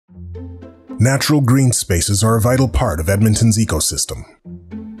Natural green spaces are a vital part of Edmonton's ecosystem.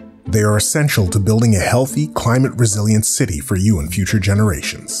 They are essential to building a healthy, climate-resilient city for you and future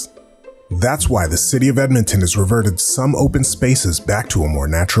generations. That's why the City of Edmonton has reverted some open spaces back to a more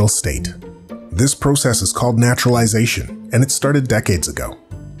natural state. This process is called naturalization, and it started decades ago.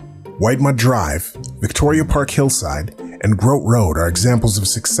 Whitemud Drive, Victoria Park Hillside, and Grote Road are examples of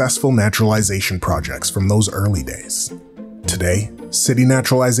successful naturalization projects from those early days. Today, city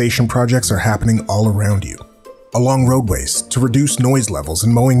naturalization projects are happening all around you. Along roadways to reduce noise levels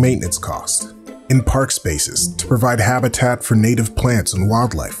and mowing maintenance costs. In park spaces to provide habitat for native plants and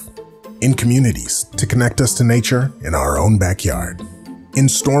wildlife. In communities to connect us to nature in our own backyard. In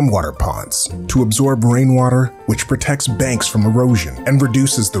stormwater ponds to absorb rainwater, which protects banks from erosion and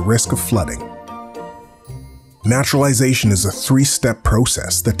reduces the risk of flooding. Naturalization is a three-step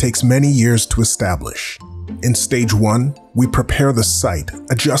process that takes many years to establish. In Stage 1, we prepare the site,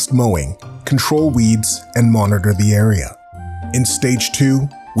 adjust mowing, control weeds, and monitor the area. In Stage 2,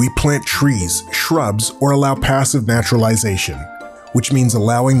 we plant trees, shrubs, or allow passive naturalization, which means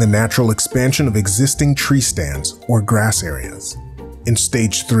allowing the natural expansion of existing tree stands or grass areas. In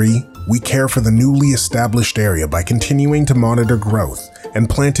Stage 3, we care for the newly established area by continuing to monitor growth and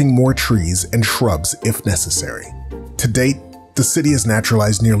planting more trees and shrubs if necessary. To date, the city has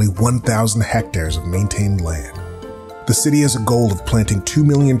naturalized nearly 1,000 hectares of maintained land. The city has a goal of planting 2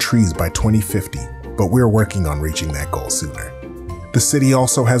 million trees by 2050, but we're working on reaching that goal sooner. The city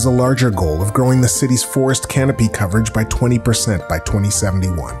also has a larger goal of growing the city's forest canopy coverage by 20% by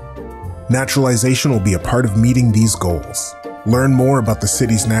 2071. Naturalization will be a part of meeting these goals. Learn more about the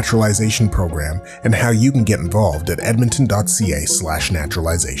city's naturalization program and how you can get involved at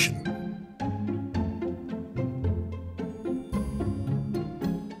edmonton.ca/naturalization.